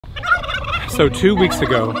So 2 weeks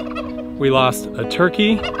ago, we lost a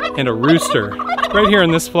turkey and a rooster right here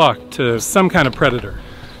in this flock to some kind of predator.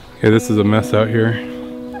 Okay, this is a mess out here.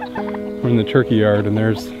 We're in the turkey yard and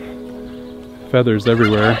there's feathers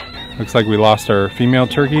everywhere. Looks like we lost our female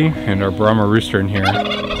turkey and our Brahma rooster in here.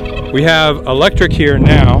 We have electric here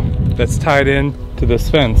now that's tied in to this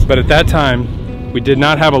fence, but at that time we did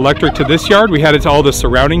not have electric to this yard. We had it to all the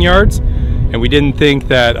surrounding yards, and we didn't think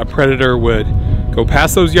that a predator would go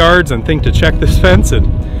past those yards and think to check this fence,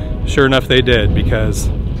 and sure enough they did, because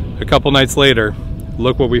a couple nights later,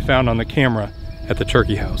 look what we found on the camera at the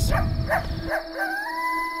turkey house.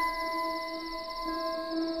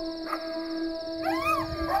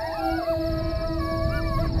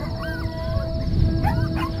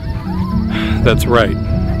 That's right,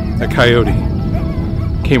 a coyote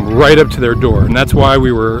came right up to their door, and that's why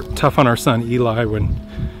we were tough on our son Eli when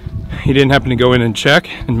he didn't happen to go in and check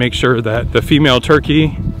and make sure that the female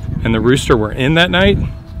turkey and the rooster were in that night,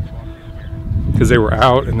 because they were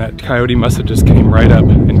out and that coyote must have just came right up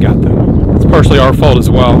and got them. It's partially our fault as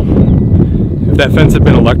well. If that fence had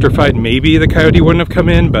been electrified, maybe the coyote wouldn't have come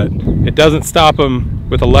in, but it doesn't stop them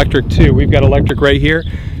with electric too. We've got electric right here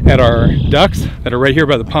at our ducks that are right here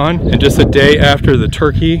by the pond, and just a day after the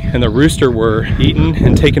turkey and the rooster were eaten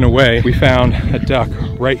and taken away, we found a duck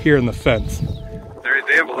right here in the fence.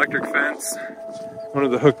 They have electric fence. One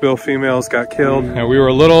of the hookbill females got killed. And we were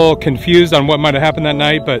a little confused on what might have happened that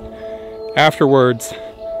night, but afterwards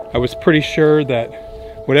I was pretty sure that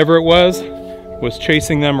whatever it was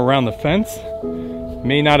chasing them around the fence.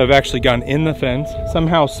 May not have actually gone in the fence.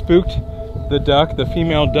 Somehow spooked the duck, the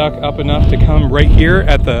female duck, up enough to come right here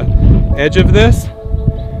at the edge of this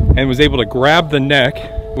and was able to grab the neck.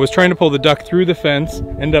 Was trying to pull the duck through the fence,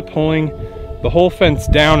 ended up pulling the whole fence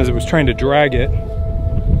down as it was trying to drag it,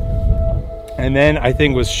 and then I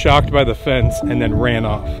think was shocked by the fence and then ran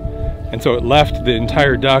off. And so it left the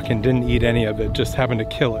entire duck and didn't eat any of it, just happened to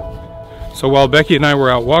kill it. So while Becky and I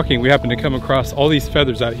were out walking, we happened to come across all these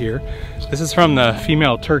feathers out here. This is from the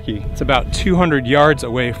female turkey. It's about 200 yards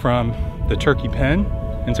away from the turkey pen.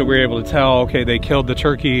 And so we were able to tell, okay, they killed the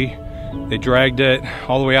turkey, they dragged it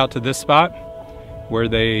all the way out to this spot where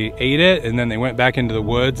they ate it, and then they went back into the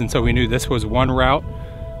woods. And so we knew this was one route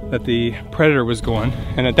that the predator was going.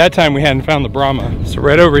 And at that time we hadn't found the Brahma. So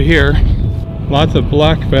right over here, lots of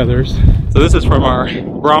black feathers. So this is from our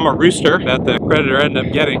Brahma rooster that the predator ended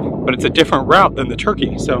up getting, but it's a different route than the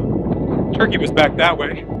turkey. So turkey was back that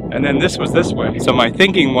way, and then this was this way. So my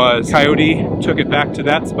thinking was coyote took it back to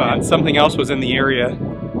that spot, and something else was in the area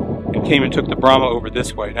and came and took the Brahma over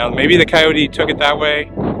this way. Now maybe the coyote took it that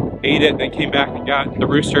way, ate it, then came back and got the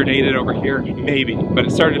rooster and ate it over here, maybe. But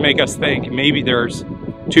it started to make us think maybe there's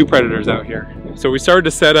two predators out here. So we started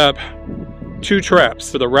to set up two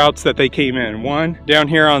traps for the routes that they came in. One down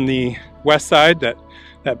here on the west side, that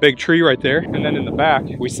big tree right there, and then in the back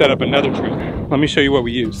we set up another trap. Let me show you what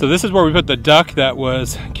we used. So this is where we put the duck that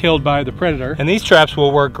was killed by the predator, and these traps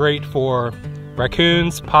will work great for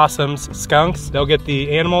raccoons, possums, skunks. They'll get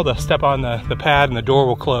the animal, they'll step on the pad and the door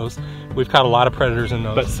will close. We've caught a lot of predators in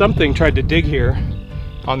those. But something tried to dig here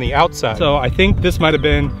on the outside. So I think this might have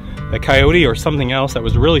been a coyote or something else that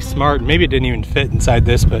was really smart. Maybe it didn't even fit inside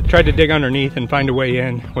this, but tried to dig underneath and find a way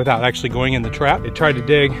in without actually going in the trap. It tried to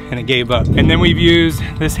dig and it gave up. And then we've used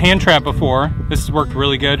this hand trap before. This has worked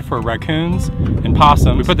really good for raccoons and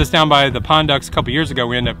possums. We put this down by the pond ducks a couple years ago.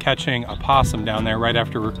 We ended up catching a possum down there right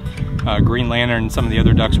after Green Lantern and some of the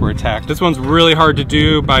other ducks were attacked. This one's really hard to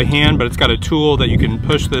do by hand, but it's got a tool that you can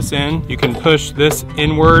push this in. You can push this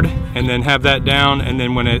inward and then have that down, and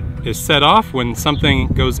then when it is set off, when something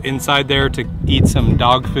goes inside there to eat some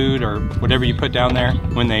dog food or whatever you put down there,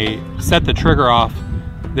 when they set the trigger off,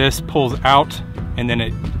 this pulls out and then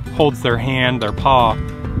it holds their hand, their paw,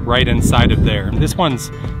 right inside of there. This one's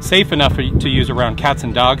safe enough to use around cats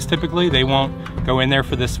and dogs typically. They won't go in there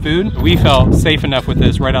for this food. We felt safe enough with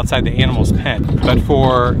this right outside the animal's pen. But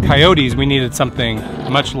for coyotes, we needed something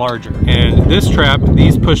much larger. And this trap,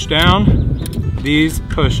 these push down, these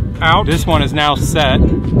push out. This one is now set.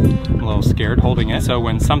 I'm a little scared holding it. So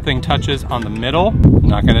when something touches on the middle, I'm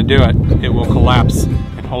not gonna do it. It will collapse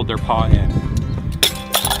and hold their paw in.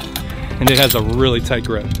 And it has a really tight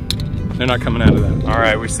grip. They're not coming out of that. All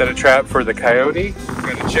right, we set a trap for the coyote. We've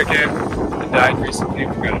got a chicken that died recently.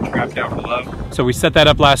 We've got a trap down below. So we set that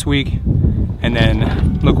up last week, and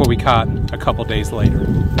then look what we caught a couple days later.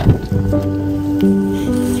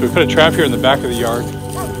 So we put a trap here in the back of the yard,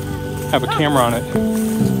 have a camera on it,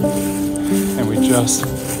 and we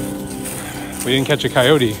didn't catch a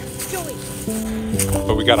coyote,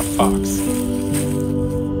 but we got a fox.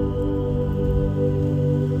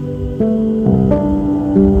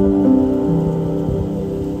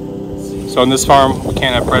 So on this farm, we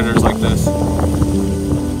can't have predators like this. So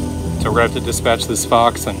we're gonna have to dispatch this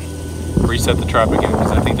fox and reset the trap again,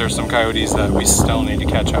 because I think there's some coyotes that we still need to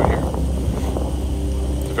catch out here.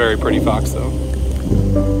 It's a very pretty fox though.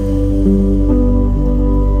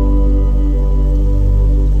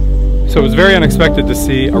 So it was very unexpected to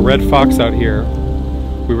see a red fox out here.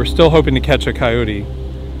 We were still hoping to catch a coyote,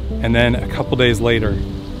 and then a couple days later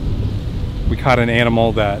we caught an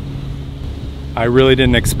animal that I really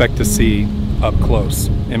didn't expect to see up close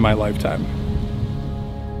in my lifetime.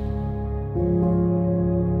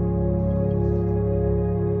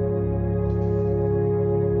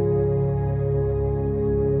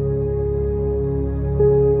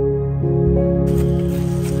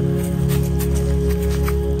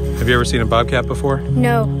 Have you ever seen a bobcat before?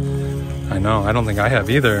 No. I know, I don't think I have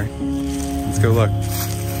either. Let's go look.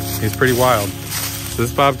 He's pretty wild.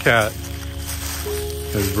 This bobcat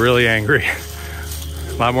is really angry.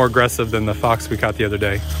 A lot more aggressive than the fox we caught the other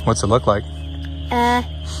day. What's it look like? Kind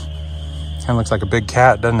of looks like a big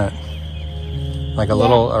cat, doesn't it? Like a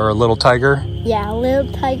little tiger? Yeah, a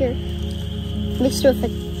little tiger mixed with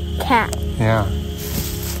a cat. Yeah.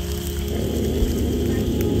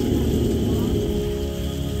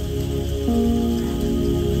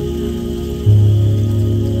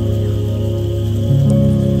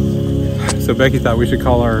 So Becky thought we should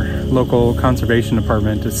call our local conservation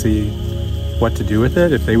department to see what to do with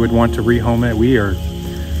it, if they would want to rehome it. We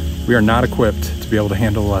are not equipped to be able to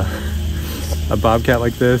handle a bobcat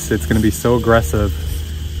like this. It's going to be so aggressive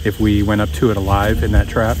if we went up to it alive in that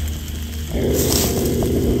trap.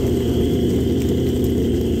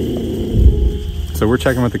 So we're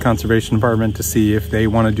checking with the conservation department to see if they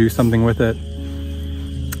want to do something with it.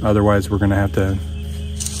 Otherwise we're going to have to...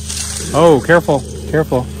 Oh, careful,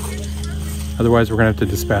 careful. Otherwise we're going to have to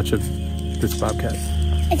dispatch this bobcat.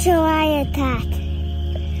 It's a lion attack.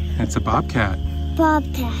 It's a bobcat.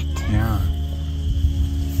 Bobcat. Yeah.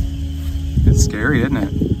 It's scary, isn't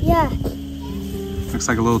it? Yeah. Looks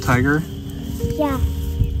like a little tiger. Yeah.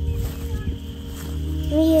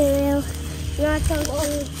 Real. Not so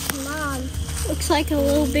small. Looks like a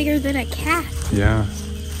little bigger than a cat. Yeah.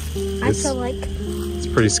 I feel like. It's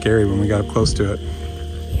pretty scary when we got up close to it.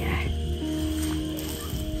 Yeah.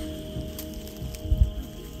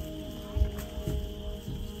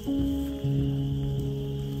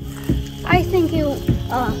 I think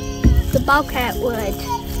the bobcat would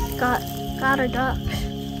got our ducks.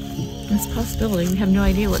 That's a possibility. We have no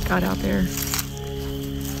idea what got out there.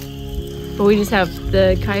 But we just have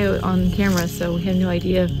the coyote on camera, so we have no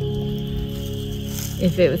idea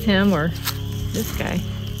if it was him or this guy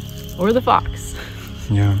or the fox.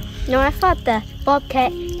 Yeah. No, I thought the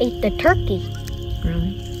bobcat ate the turkey.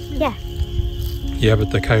 Really? Yeah. Yeah,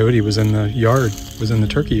 but the coyote was in the yard, was in the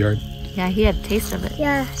turkey yard. Yeah, he had a taste of it.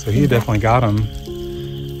 Yeah. So he definitely got him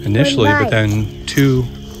initially, but then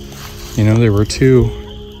there were two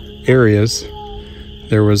areas.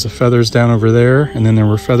 There was feathers down over there, and then there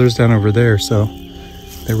were feathers down over there. So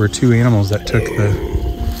there were two animals that took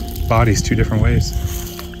the bodies two different ways.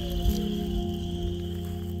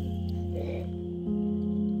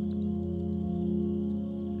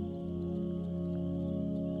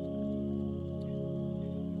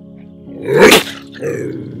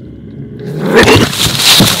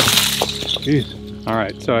 Jeez. All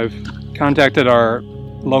right, so I've contacted our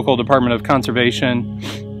local Department of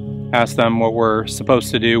Conservation, asked them what we're supposed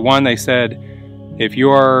to do. One, they said if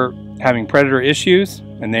you're having predator issues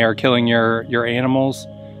and they are killing your animals,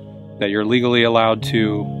 that you're legally allowed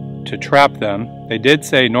to trap them. They did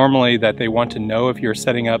say normally that they want to know if you're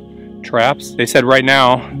setting up traps. They said right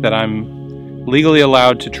now that I'm legally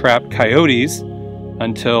allowed to trap coyotes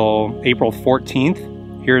until April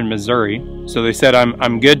 14th here in Missouri. So they said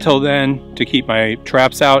I'm good till then to keep my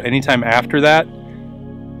traps out. Anytime after that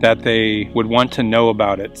they would want to know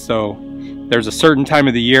about it. So there's a certain time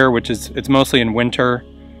of the year, which is, it's mostly in winter.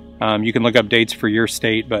 You can look up dates for your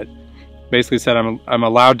state, but basically said I'm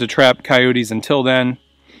allowed to trap coyotes until then.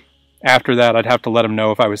 After that, I'd have to let them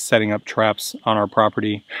know if I was setting up traps on our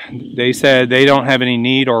property. They said they don't have any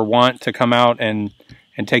need or want to come out and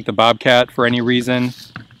take the bobcat for any reason.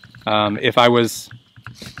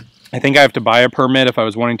 I think I have to buy a permit if I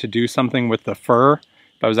was wanting to do something with the fur.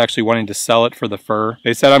 If I was actually wanting to sell it for the fur.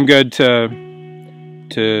 They said I'm good to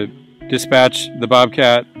dispatch the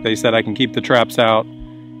bobcat. They said I can keep the traps out,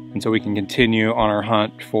 and so we can continue on our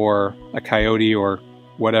hunt for a coyote or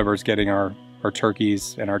whatever's getting our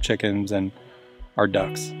turkeys and our chickens and our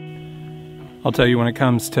ducks. I'll tell you, when it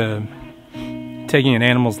comes to taking an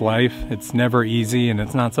animal's life, it's never easy, and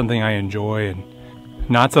it's not something I enjoy, and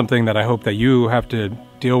not something that I hope that you have to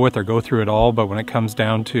deal with or go through at all. But when it comes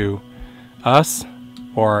down to us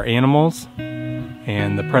or our animals.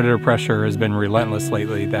 And the predator pressure has been relentless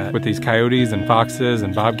lately, that with these coyotes and foxes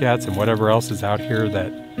and bobcats and whatever else is out here,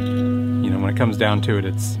 that, you know, when it comes down to it,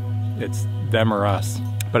 it's them or us.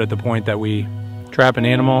 But at the point that we trap an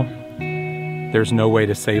animal, there's no way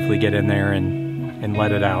to safely get in there and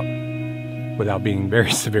let it out without being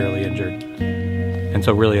very severely injured. And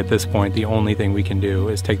so really at this point, the only thing we can do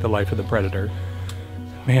is take the life of the predator.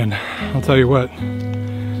 Man, I'll tell you what,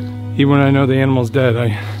 even when I know the animal's dead,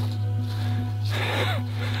 I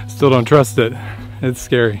still don't trust it. It's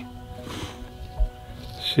scary.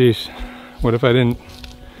 Sheesh. What if I didn't?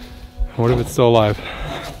 What if it's still alive?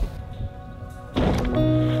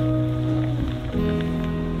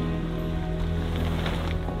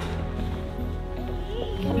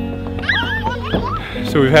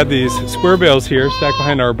 So we've had these square bales here stacked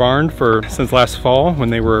behind our barn since last fall when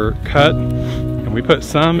they were cut. And we put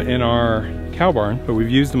some in our cow barn, but we've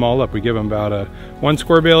used them all up. We give them about one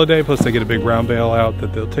square bale a day, plus they get a big round bale out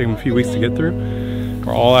that they'll take them a few weeks to get through.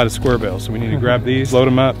 We're all out of square bales, so we need to grab these, load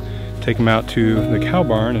them up, take them out to the cow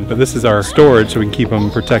barn. But this is our storage, so we can keep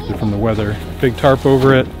them protected from the weather. Big tarp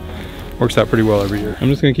over it. Works out pretty well every year. I'm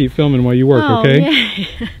just gonna keep filming while you work, okay?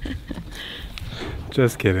 Yeah.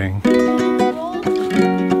 Just kidding.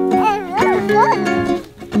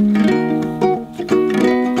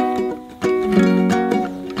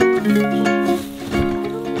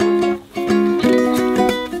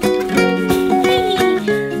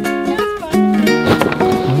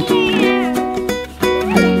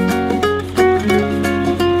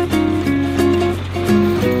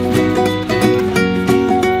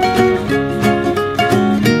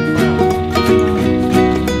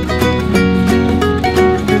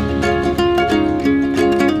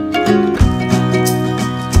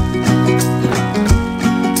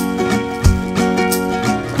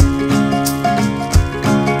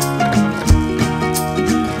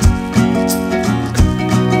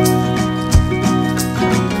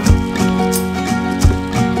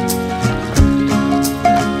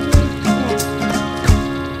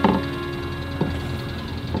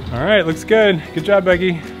 All right, looks good. Good job,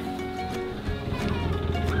 Becky.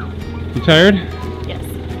 You tired? Yes.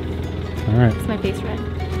 All right. Is my face red?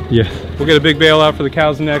 Yes. We'll get a big bale out for the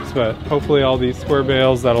cows next, but hopefully all these square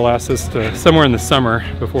bales, that'll last us to somewhere in the summer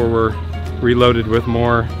before we're reloaded with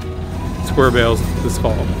more square bales this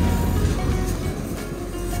fall.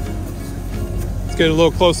 Let's get a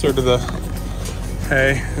little closer to the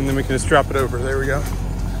hay, and then we can just drop it over. There we go.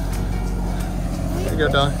 There you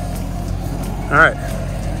go, Don. All right.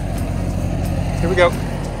 Here we go.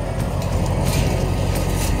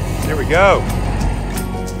 Here we go.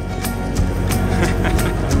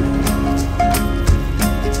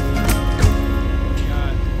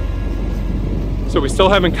 So we still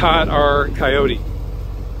haven't caught our coyote.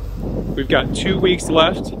 We've got 2 weeks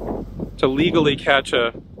left to legally catch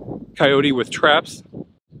a coyote with traps.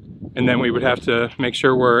 And then we would have to make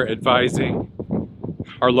sure we're advising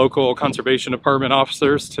our local conservation department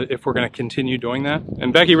officers if we're going to continue doing that.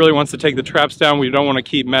 And Becky really wants to take the traps down. We don't want to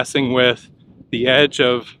keep messing with the edge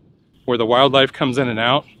of where the wildlife comes in and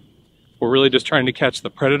out. We're really just trying to catch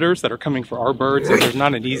the predators that are coming for our birds, and there's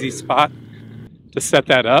not an easy spot to set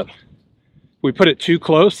that up. We put it too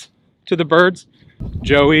close to the birds,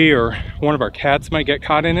 Joey or one of our cats might get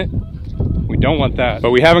caught in it. We don't want that.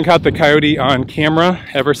 But we haven't caught the coyote on camera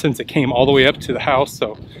ever since it came all the way up to the house,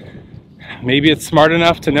 so maybe it's smart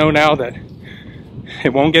enough to know now that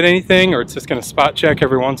it won't get anything, or it's just gonna spot check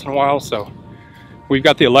every once in a while. So we've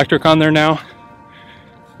got the electric on there now.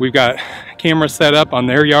 We've got cameras set up on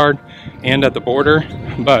their yard and at the border,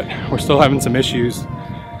 but we're still having some issues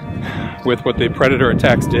with what the predator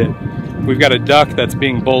attacks did. We've got a duck that's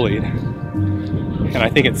being bullied, and I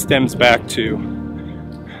think it stems back to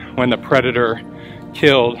when the predator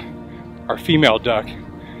killed our female duck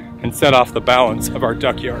and set off the balance of our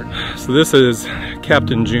duck yard. So this is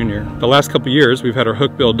Captain Junior. The last couple of years we've had our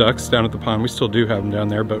hookbill ducks down at the pond. We still do have them down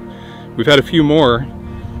there, but we've had a few more,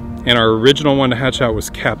 and our original one to hatch out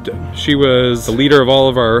was Captain. She was the leader of all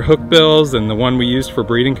of our hookbills and the one we used for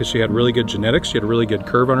breeding because she had really good genetics. She had a really good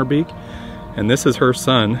curve on her beak. And this is her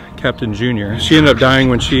son, Captain Junior. She ended up dying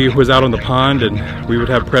when she was out on the pond, and we would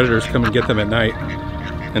have predators come and get them at night.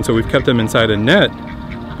 And so we've kept them inside a net,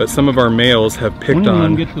 but some of our males have picked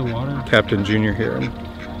on Captain Junior here.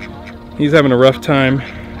 He's having a rough time.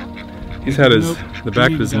 He's had the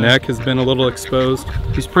back of his neck has been a little exposed.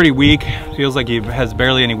 He's pretty weak. Feels like he has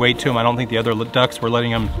barely any weight to him. I don't think the other ducks were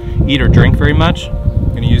letting him eat or drink very much.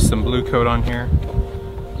 I'm gonna use some blue coat on here.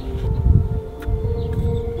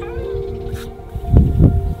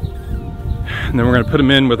 And then we're gonna put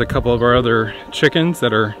him in with a couple of our other chickens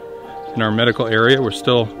that are in our medical area. We're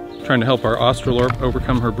still trying to help our Australorp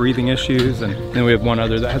overcome her breathing issues, and then we have one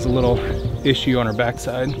other that has a little issue on her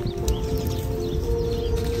backside.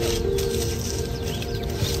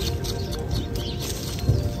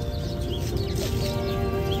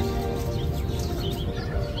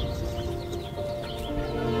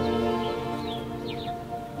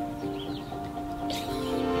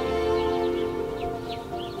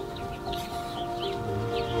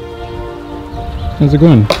 How's it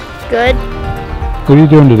going? Good. What are you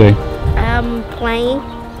doing today? Playing.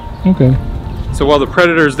 Okay. So while the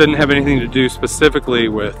predators didn't have anything to do specifically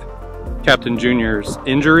with Captain Junior's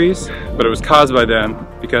injuries, but it was caused by them,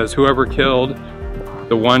 because whoever killed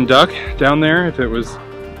the one duck down there, if it was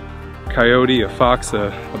a coyote, a fox, a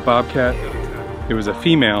bobcat, it was a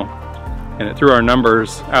female, and it threw our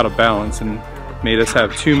numbers out of balance and made us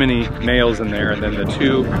have too many males in there, and then the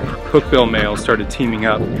two hookbill males started teaming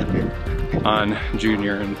up on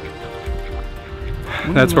Junior, and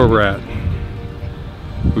that's where we're at.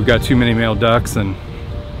 We've got too many male ducks and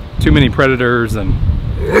too many predators, and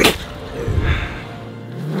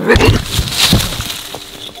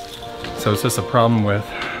so it's just a problem with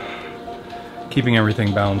keeping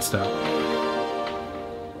everything balanced out.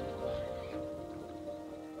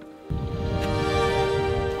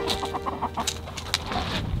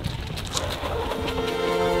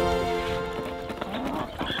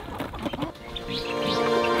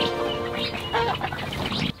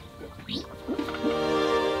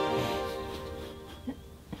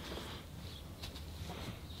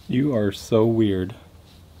 You are so weird.